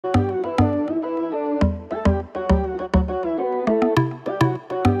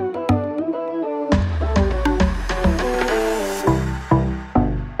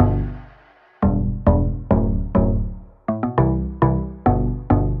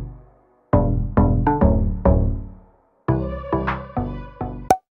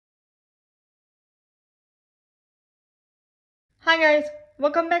Hi guys,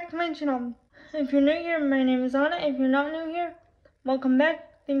 welcome back to my channel. If you're new here, my name is Anna. If you're not new here, welcome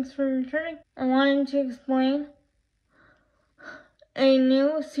back. Thanks for returning. I wanted to explain a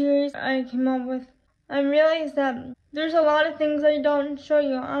new series I came up with. I realized that there's a lot of things I don't show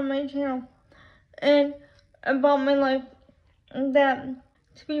you on my channel and about my life that,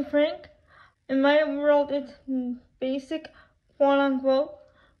 to be frank, in my world it's basic, quote unquote,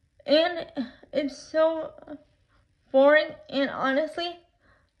 and it's so boring, and honestly,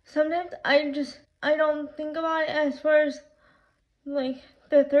 sometimes I don't think about it as far as like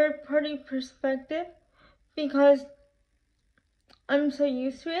the third party perspective because I'm so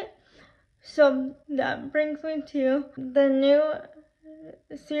used to it. So that brings me to the new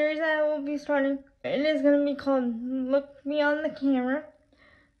series I will be starting. It is going to be called Look Beyond the Camera.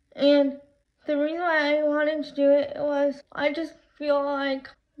 And the reason why I wanted to do it was I just feel like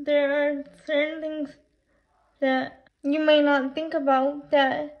there are certain things that you may not think about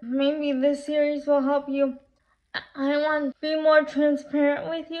that maybe this series will help you. I want to be more transparent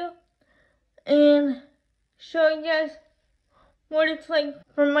with you and show you guys what it's like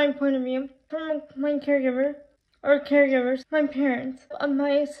from my point of view, from my caregiver or caregivers, my parents,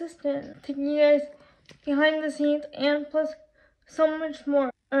 my assistant, taking you guys behind the scenes and plus so much more.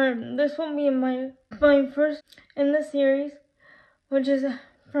 This will be my first in the series, which is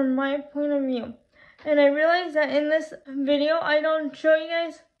from my point of view. And I realized that in this video, I don't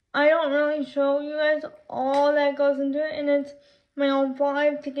really show you guys all that goes into it, and it's my own fault. I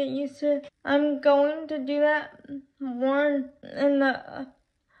have to get used to it. I'm going to do that more in the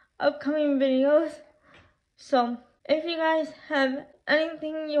upcoming videos. So, if you guys have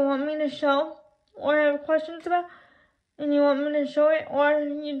anything you want me to show, or have questions about, and you want me to show it, or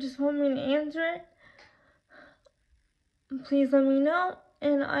you just want me to answer it, please let me know,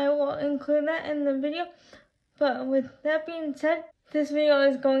 and I will include that in the video. But with that being said, this video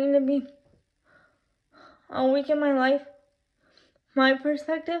is going to be a week in my life, my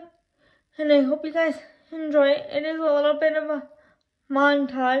perspective, and I hope you guys enjoy it. It is a little bit of a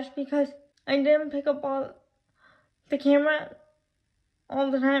montage because I didn't pick up all the camera all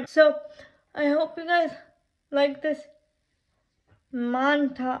the time. So I hope you guys like this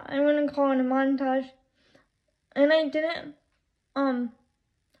montage. I'm going to call it a montage. And I didn't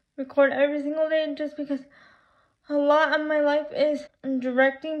record every single day just because a lot of my life is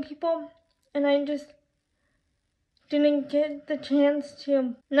directing people, and I just didn't get the chance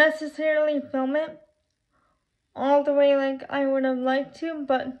to necessarily film it all the way like I would have liked to.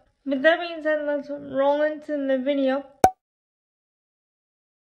 But with that being said, let's roll into the video.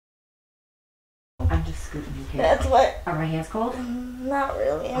 I'm just scooting you. That's what. Are my hands cold? Not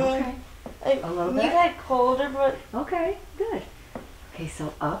really. Okay. A little bit? You got colder, but... Okay, good. Okay,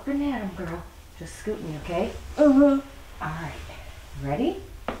 so up and at 'em, girl. Just scoot me, okay? Mm-hmm. All right. Ready?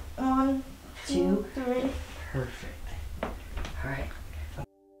 1, 2, 3. Perfect. All right.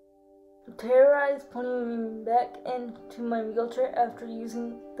 Terrorized putting me back into my wheelchair after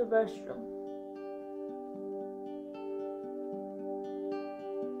using the restroom.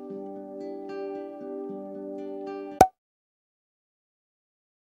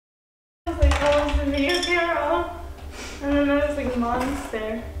 I was like, oh, is the video camera off? And then I was like, Mom's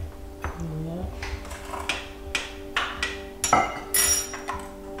there. Yeah.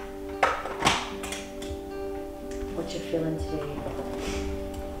 What you feeling today?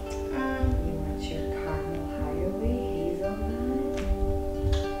 You want your caramel highway, hazelnut?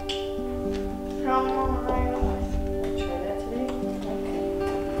 Caramel highway. Try that today? Okay.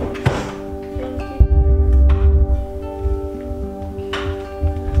 Thank you.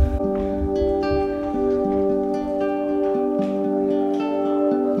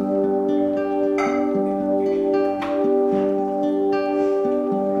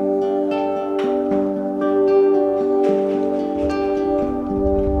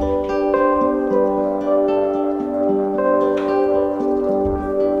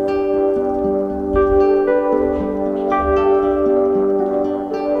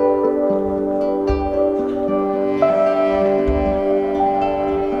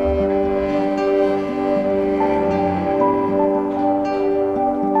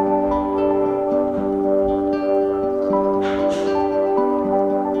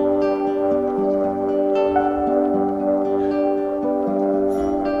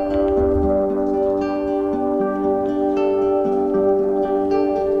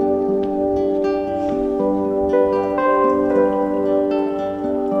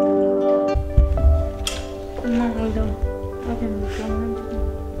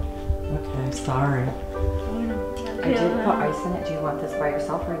 Okay, sorry. I did put ice in it. Do you want this by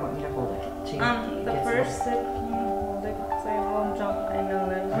yourself or you want me to hold it? The first sip, can you hold it because I have a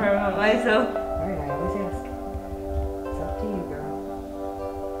myself. Alright, I always ask. It's up to you, girl.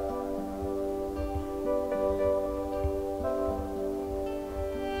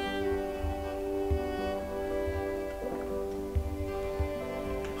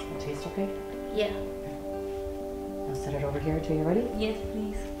 Taste okay? Yeah. I'll set it over here until you're ready. Yes,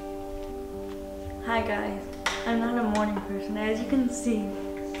 please. Hi guys. I'm not a morning person, as you can see.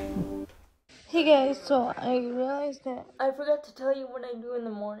 Hey guys, so I realized that I forgot to tell you what I do in the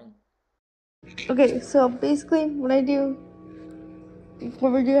morning. Okay, so basically what I do before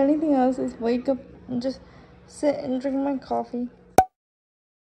we do anything else is wake up and just sit and drink my coffee.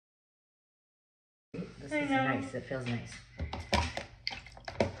 This is nice. It feels nice.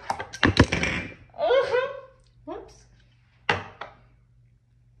 Whoops.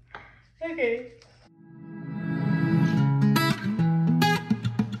 Okay.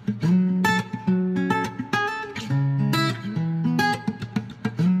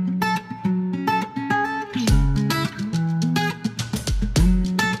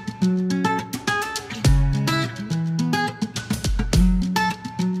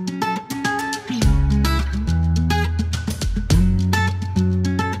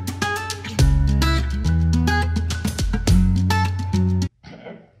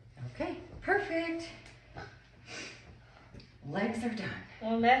 Perfect. Legs are done.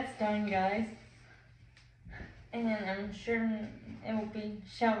 Well, that's done, guys. And I'm sure it will be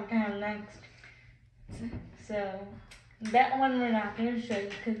shower time next. So, that one we're not going to show you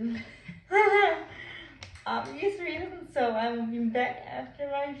because obvious reasons. So, I will be back after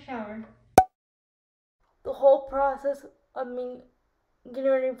my shower. The whole process of me getting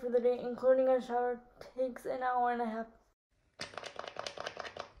ready for the day, including a shower, takes an hour and a half.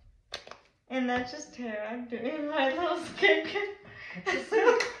 And that's just Tara. I'm doing my little skincare.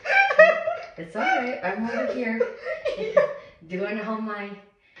 It's alright. I'm over here doing all my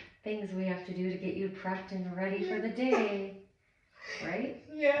things we have to do to get you prepped and ready for the day. Right?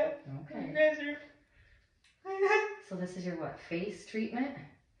 Yeah. Okay. You guys are... So this is your what? Face treatment?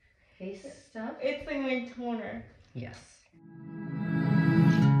 Face stuff? It's like my toner. Yes.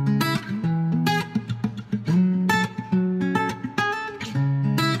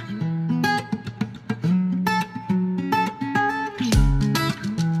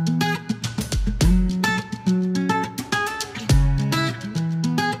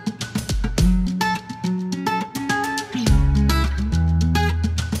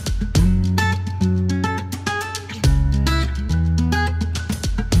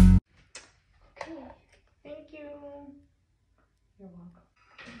 You're welcome.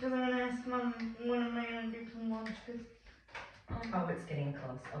 Because I'm going to ask Mom when am I going to do some lunch. Oh, it's getting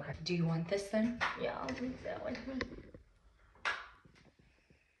close. Okay. Do you want this then? Yeah, I'll do that with me.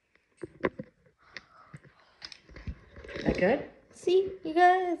 That good? See, you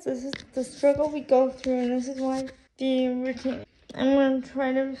guys, this is the struggle we go through, and this is why the routine. I'm going to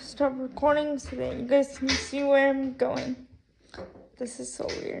try to stop recording so that you guys can see where I'm going. This is so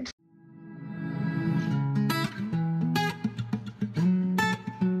weird.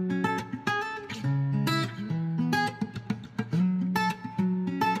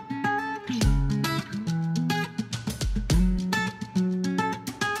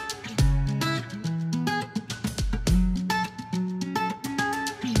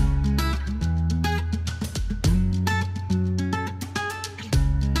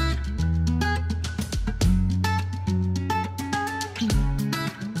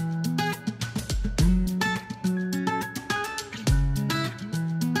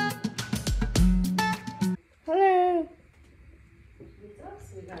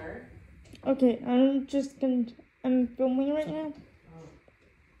 Okay, I'm filming right now.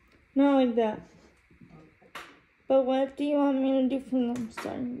 Not like that. But what do you want me to do from them?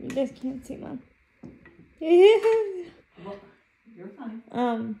 Sorry, you guys can't see Mom. Well, you're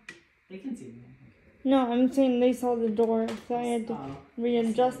fine. They can see me. No, I'm saying they saw the door, so I had to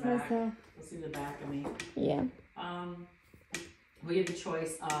readjust myself. We'll see the back of me. Yeah. We have the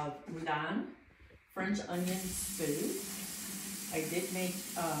choice of udon, French onion stew. I did make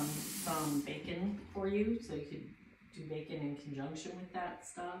some bacon for you, so you could do bacon in conjunction with that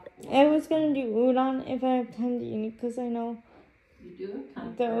stuff. I was gonna do udon if I have time to eat it, because I know you do have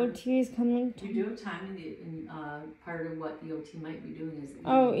time. The OT is coming. You do have time, and part of what the OT might be doing is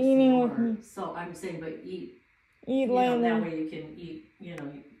eating with me. So I'm saying, but eat later. That way you can eat.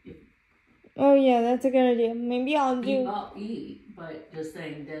 Oh yeah, that's a good idea. Maybe I'll do. I'll eat, but just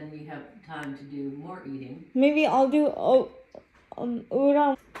saying, then we have time to do more eating. Maybe I'll do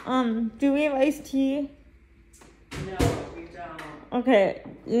udon. Do we have iced tea? No, we don't. Okay,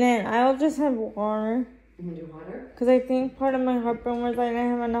 then I'll just have water. You want to do water? Because I think part of my heartburn was I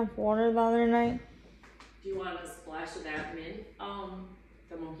didn't have enough water the other night. Do you want a splash of that mint,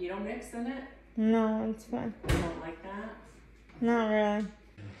 the mojito mix in it? No, it's fine. You don't like that? Not really.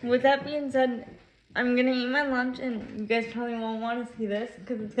 With that being said, I'm gonna eat my lunch, and you guys probably won't want to see this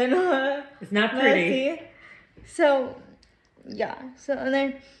because it's kind of It's not pretty. messy. So, yeah. So, and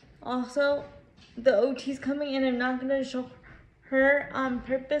then also the OT's coming, and I'm not gonna show her on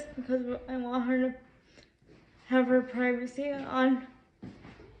purpose because I want her to have her privacy on,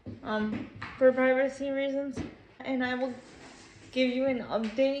 for privacy reasons. And I will give you an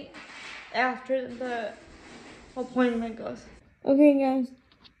update after the appointment goes. Okay, guys.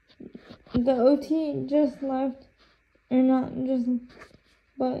 The OT just left, or not just,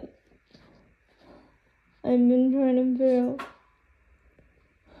 but I've been trying to figure out,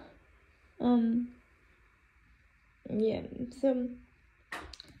 yeah, so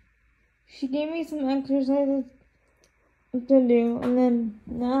she gave me some exercises to do, and then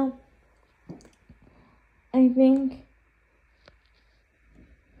now I think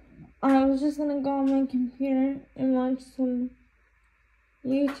I was just gonna go on my computer and watch some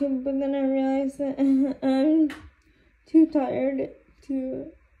YouTube, but then I realized that I'm too tired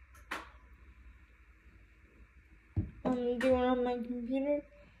to do it on my computer,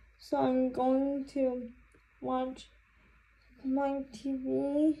 so I'm going to watch my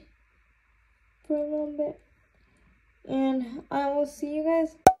TV for a little bit, and I will see you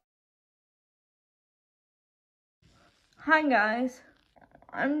guys. Hi guys,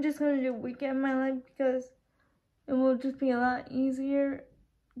 I'm just gonna do weekend my life because it will just be a lot easier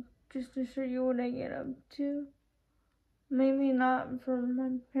just to show you what I get up to. Maybe not for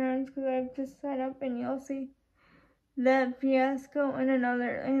my parents because I have to set up, and you'll see that fiasco in a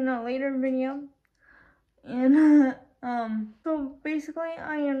later video. And so basically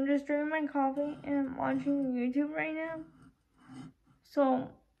I am just drinking my coffee and watching YouTube right now. So,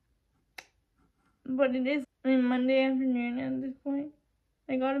 but it is Monday afternoon at this point.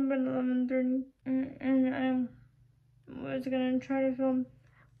 I got up at 11:30, and I was gonna try to film,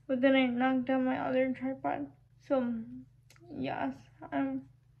 but then I knocked down my other tripod. So, yes, I'm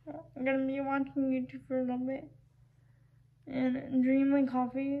gonna be watching YouTube for a little bit and drinking my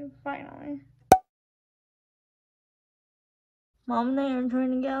coffee finally. Mom and I are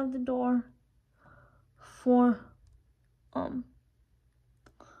trying to get out the door for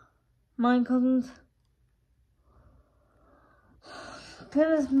my cousin's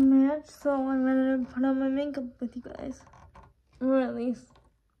tennis match, so I'm gonna put on my makeup with you guys, or at least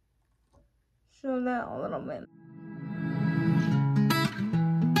show that a little bit.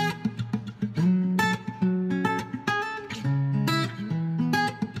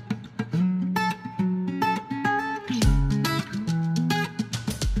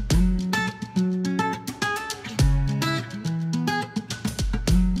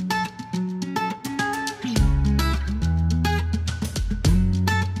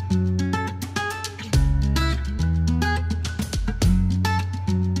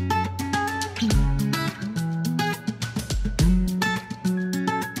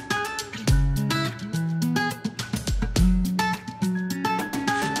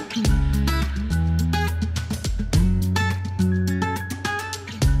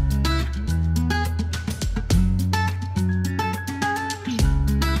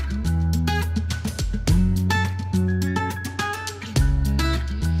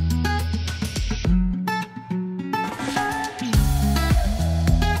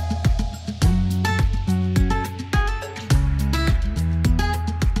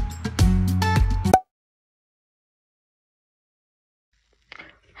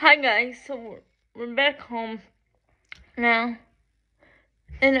 Hi guys, so we're back home now,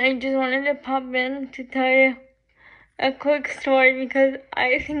 and I just wanted to pop in to tell you a quick story because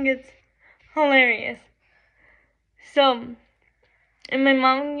I think it's hilarious. So, and my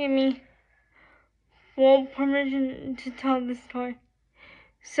mom gave me full permission to tell the story.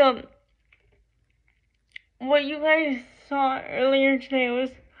 So, what you guys saw earlier today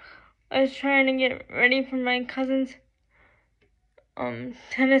was I was trying to get ready for my cousin's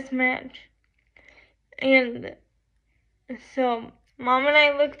tennis match, and so Mom and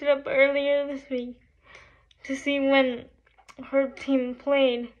I looked it up earlier this week to see when her team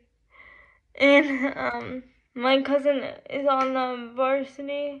played, and my cousin is on the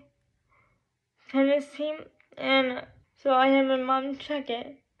varsity tennis team, and so I had my mom check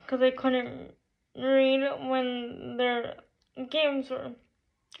it because I couldn't read when their games were,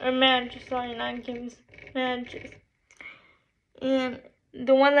 or matches, sorry, not games, matches. And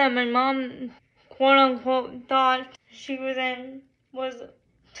the one that my mom, quote unquote, thought she was in was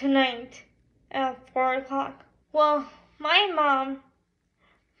tonight. at 4 o'clock. Well, my mom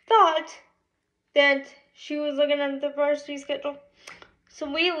thought that she was looking at the varsity schedule. So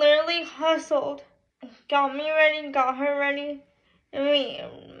we literally hustled, got me ready, got her ready, and we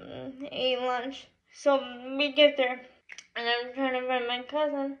ate lunch. So we get there, and I'm trying to find my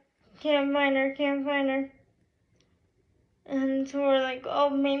cousin. Can't find her. And so we're like, oh,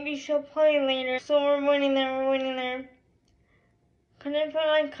 maybe she'll play later. So we're waiting there. Couldn't find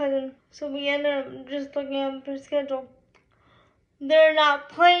my cousin. So we ended up just looking at their schedule. They're not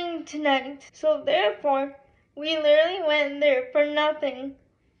playing tonight. So therefore, we literally went there for nothing.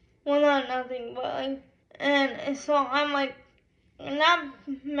 Well, not nothing, but like, and so I'm like, not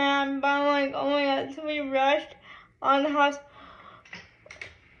mad, but I'm like, oh my god, so we rushed on the house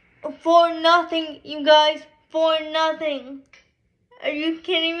for nothing, you guys, for nothing. Are you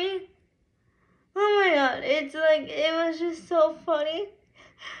kidding me? Oh my god, it's like, it was just so funny.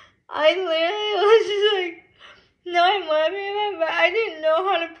 I literally was just like, no, I'm laughing about it, but I didn't know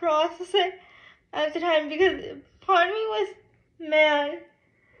how to process it at the time because part of me was mad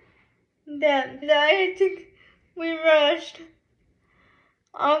that we rushed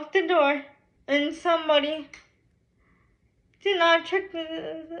out the door and somebody did not check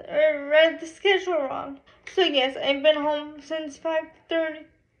or read the schedule wrong. So yes, I've been home since 5:30.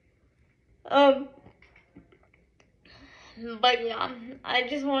 But yeah, I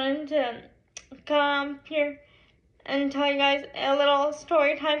just wanted to come up here and tell you guys a little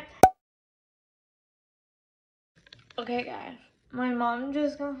story time. Okay guys, my mom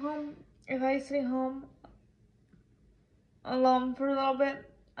just got home. If I stay home alone for a little bit,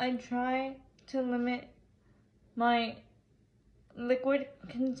 I try to limit my liquid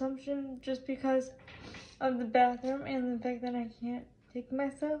consumption just because of the bathroom and the fact that I can't take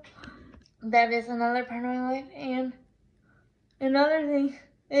myself. That is another part of my life. And another thing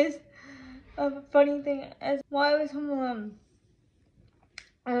is a funny thing is while I was home alone,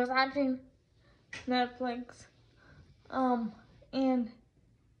 I was watching Netflix, and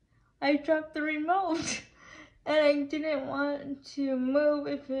I dropped the remote and I didn't want to move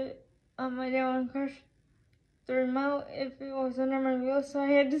if it, I didn't want to crush the remote if it was under my wheel, so I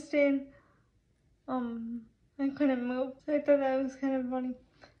had to stand. I couldn't move, so I thought that was kind of funny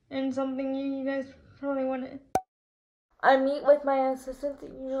and something you guys probably wouldn't. I meet with my assistants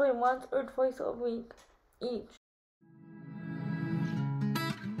usually once or twice a week each.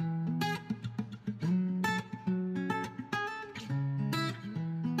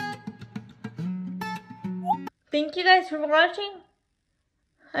 Thank you guys for watching.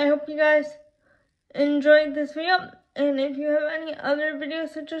 I hope you guys enjoyed this video, and if you have any other video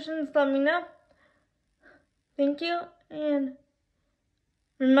suggestions, let me know. Thank you, and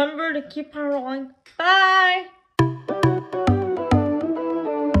remember to keep on rolling. Bye!